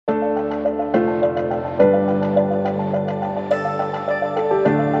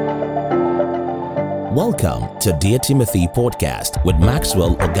Welcome to Dear Timothy Podcast with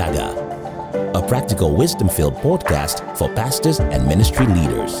Maxwell Ogaga, a practical wisdom-filled podcast for pastors and ministry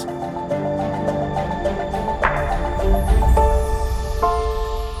leaders.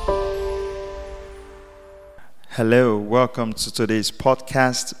 Hello, welcome to today's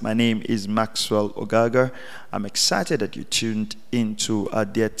podcast. My name is Maxwell Ogaga. I'm excited that you tuned into our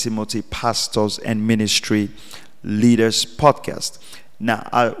Dear Timothy Pastors and Ministry Leaders podcast.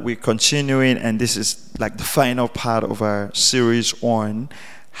 Now, we're continuing, and this is like the final part of our series on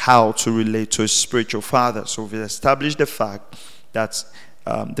how to relate to a spiritual father. So we've established the fact that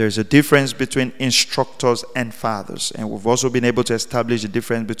there's a difference between instructors and fathers. And we've also been able to establish the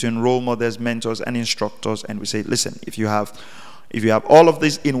difference between role models, mentors, and instructors. And we say, listen, if you have all of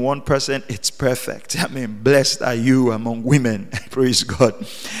this in one person, it's perfect. I mean, blessed are you among women. Praise God.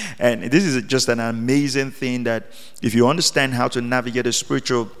 And this is just an amazing thing that if you understand how to navigate a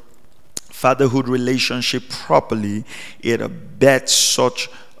spiritual fatherhood relationship properly, it abets such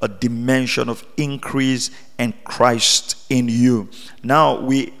a dimension of increase and Christ in you. Now,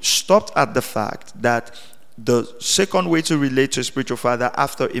 we stopped at the fact that the second way to relate to a spiritual father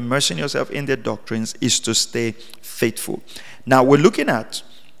after immersing yourself in their doctrines is to stay faithful. Now, we're looking at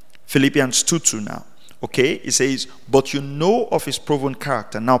Philippians 2:2 now. Okay, it says, but you know of his proven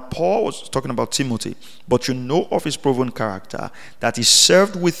character. Now, Paul was talking about Timothy. But you know of his proven character, that he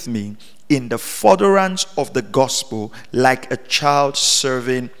served with me in the furtherance of the gospel like a child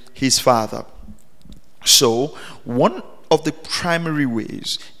serving his father. So, one of the primary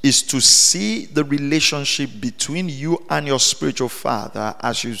ways is to see the relationship between you and your spiritual father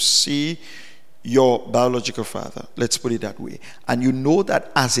as you see your biological father. Let's put it that way. And you know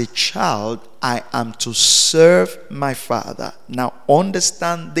that as a child, I am to serve my father. Now,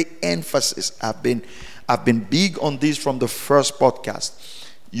 understand the emphasis. I've been big on this from the first podcast.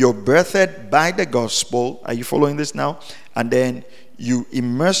 You're birthed by the gospel. Are you following this now? And then you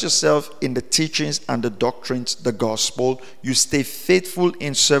immerse yourself in the teachings and the doctrines, the gospel. You stay faithful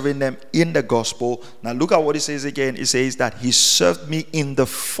in serving them in the gospel. Now look at what it says again. It says that he served me in the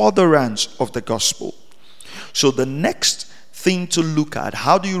furtherance of the gospel. So the next thing to look at,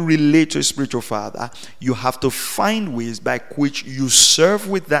 how do you relate to a spiritual father? You have to find ways by which you serve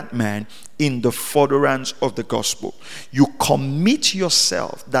with that man in the furtherance of the gospel. You commit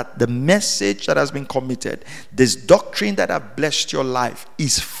yourself that the message that has been committed, this doctrine that has blessed your life,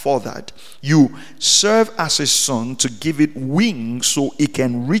 is furthered. You serve as a son to give it wings so it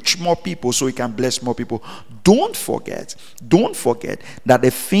can reach more people, so it can bless more people. Don't forget that the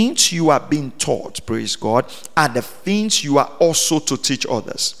things you are being taught, praise God, are the things you are also to teach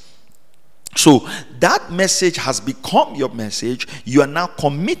others. So that message has become your message. You are now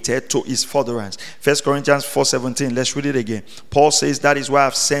committed to his furtherance. 1 Corinthians 4:17. Let's read it again. Paul says, that is why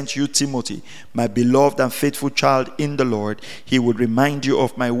I've sent you Timothy, my beloved and faithful child in the Lord. He would remind you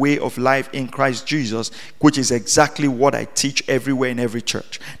of my way of life in Christ Jesus, which is exactly what I teach everywhere in every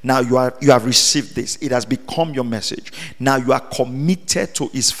church. Now you have received this. It has become your message. Now you are committed to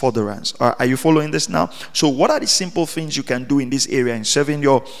his furtherance. Are you following this now? So what are the simple things you can do in this area in serving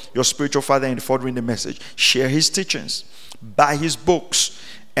your spiritual father and furthering the message? Share his teachings, buy his books,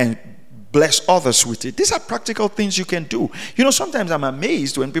 and bless others with it. These are practical things you can do. You know, sometimes I'm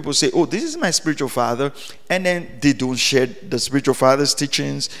amazed when people say, oh, this is my spiritual father, and then they don't share the spiritual father's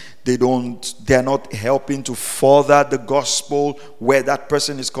teachings. They're not helping to further the gospel where that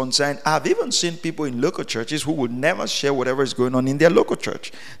person is concerned. I've even seen people in local churches who would never share whatever is going on in their local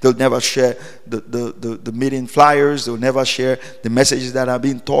church. They'll never share the meeting flyers. They'll never share the messages that are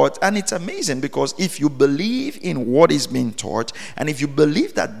being taught. And it's amazing, because if you believe in what is being taught, and if you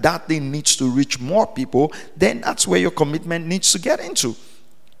believe that thing needs to reach more people, then that's where your commitment needs to get into.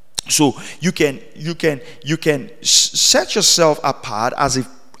 So you can set yourself apart as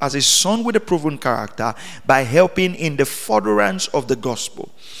a son with a proven character by helping in the furtherance of the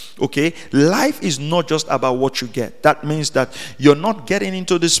gospel. Okay, life is not just about what you get. That means that you're not getting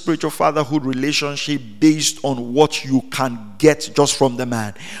into the spiritual fatherhood relationship based on what you can get just from the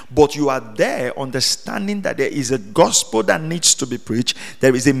man, but you are there understanding that there is a gospel that needs to be preached.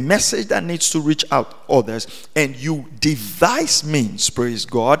 There is a message that needs to reach out others, and you devise means, praise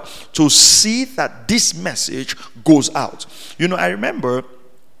God, to see that this message goes out. You know, I remember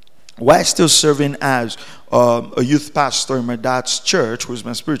while still serving as a youth pastor in my dad's church, who is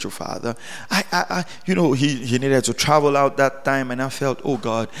my spiritual father, he needed to travel out that time, and I felt, oh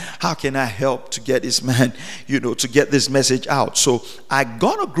God, how can I help to get this man, to get this message out? So I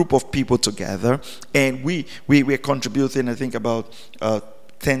got a group of people together, and we were contributing, I think, about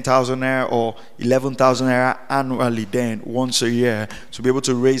 10,000 naira or 11,000 naira annually then once a year to be able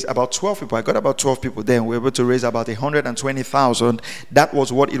to raise about 12 people. I got about 12 people then. We were able to raise about 120,000. That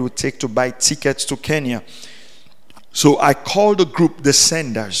was what it would take to buy tickets to Kenya. So I called the group the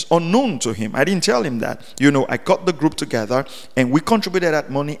Senders, unknown to him. I didn't tell him that. I got the group together and we contributed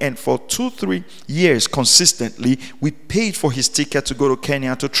that money, and for 2-3 years consistently, we paid for his ticket to go to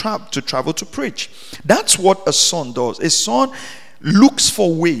Kenya to travel to preach. That's what a son does. A son looks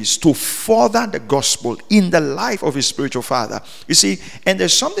for ways to further the gospel in the life of his spiritual father. You see, and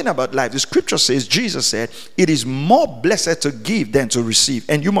there's something about life. The scripture says, Jesus said, it is more blessed to give than to receive.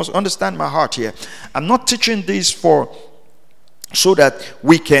 And you must understand my heart here. I'm not teaching this so that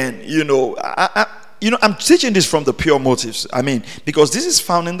we can, I'm teaching this from the pure motives. Because this is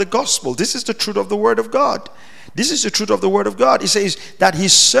found in the gospel. This is the truth of the word of God. This is the truth of the word of God. He says that he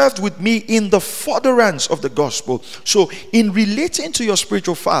served with me in the furtherance of the gospel. So in relating to your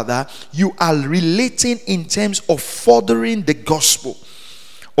spiritual father, you are relating in terms of furthering the gospel.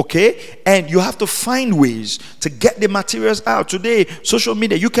 Okay, and you have to find ways to get the materials out. Today, social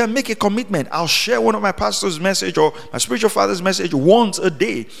media, you can make a commitment. I'll share one of my pastor's message or my spiritual father's message once a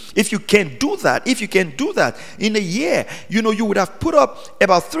day. If you can do that in a year, you would have put up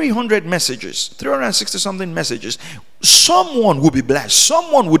about 300 messages, 360 something messages. Someone will be blessed.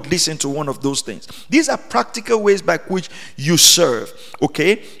 Someone would listen to one of those things. These are practical ways by which you serve.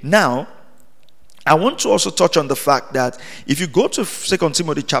 Okay, now I want to also touch on the fact that if you go to 2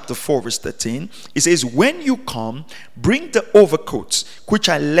 Timothy chapter 4 verse 13, it says, when you come, bring the overcoats which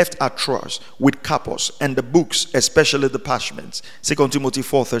I left at Troas with Carpus, and the books, especially the parchments. 2 Timothy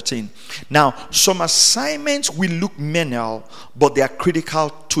 4:13. Now, some assignments will look menial, but they are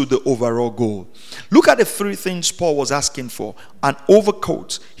critical to the overall goal. Look at the three things Paul was asking for: an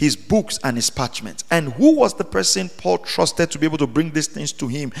overcoat, his books, and his parchments. And who was the person Paul trusted to be able to bring these things to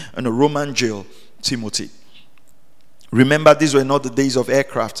him in a Roman jail? Timothy. Remember, these were not the days of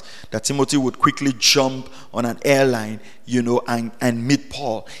aircraft that Timothy would quickly jump on an airline, and meet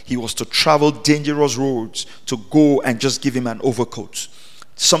Paul. He was to travel dangerous roads to go and just give him an overcoat,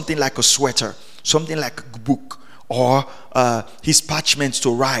 something like a sweater, something like a book, or his parchments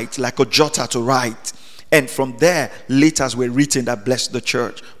to write, like a jotter to write. And from there, letters were written that blessed the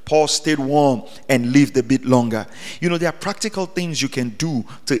church. Paul stayed warm and lived a bit longer. There are practical things you can do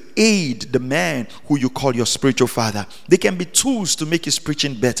to aid the man who you call your spiritual father. They can be tools to make his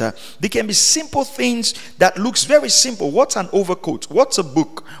preaching better. They can be simple things that looks very simple. What's an overcoat? What's a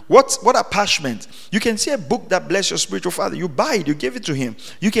book? What are parchment? You can see a book that bless your spiritual father. You buy it, you give it to him.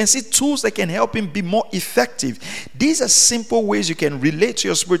 You can see tools that can help him be more effective. These are simple ways you can relate to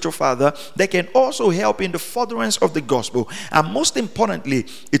your spiritual father that can also help in the furtherance of the gospel. And most importantly,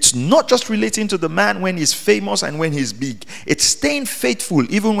 it's not just relating to the man when he's famous and when he's big. It's staying faithful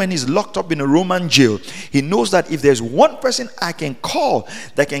even when he's locked up in a Roman jail. He knows that if there's one person I can call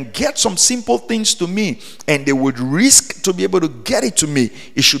that can get some simple things to me, and they would risk to be able to get it to me,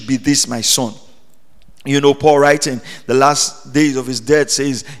 it should be this, my son. Paul writing the last days of his death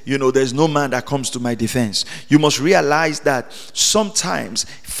says, there's no man that comes to my defense. You must realize that sometimes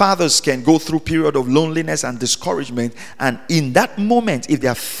fathers can go through a period of loneliness and discouragement, and in that moment, if they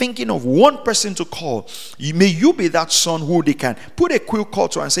are thinking of one person to call, may you be that son who they can put a quick call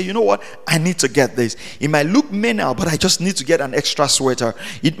to and say, you know what, I need to get this. It might look menial, but I just need to get an extra sweater.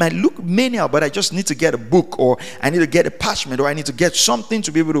 It might look menial, but I just need to get a book, or I need to get a parchment, or I need to get something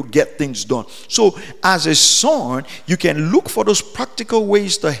to be able to get things done. So as a son, you can look for those practical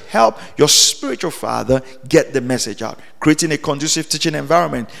ways to help your spiritual father get the message out. Creating a conducive teaching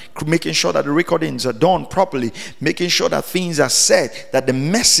environment, making sure that the recordings are done properly, making sure that things are said, that the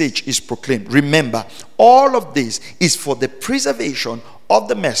message is proclaimed. Remember, all of this is for the preservation of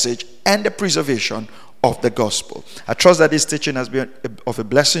the message and the preservation of the gospel. I trust that this teaching has been of a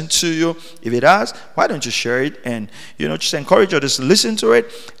blessing to you. If it has, why don't you share it and just encourage others to listen to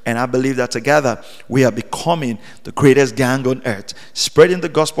it. And I believe that together we are becoming the greatest gang on earth, spreading the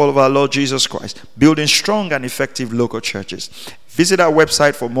gospel of our Lord Jesus Christ, building strong and effective local churches. Visit our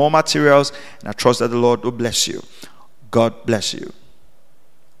website for more materials, and I trust that the Lord will bless you. God bless you.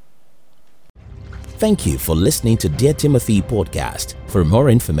 Thank you for listening to Dear Timothy podcast. For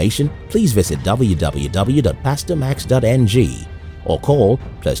more information, please visit www.pastormax.ng or call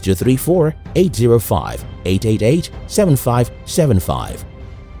 +234 805 888 7575.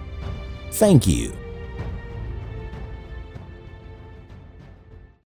 Thank you.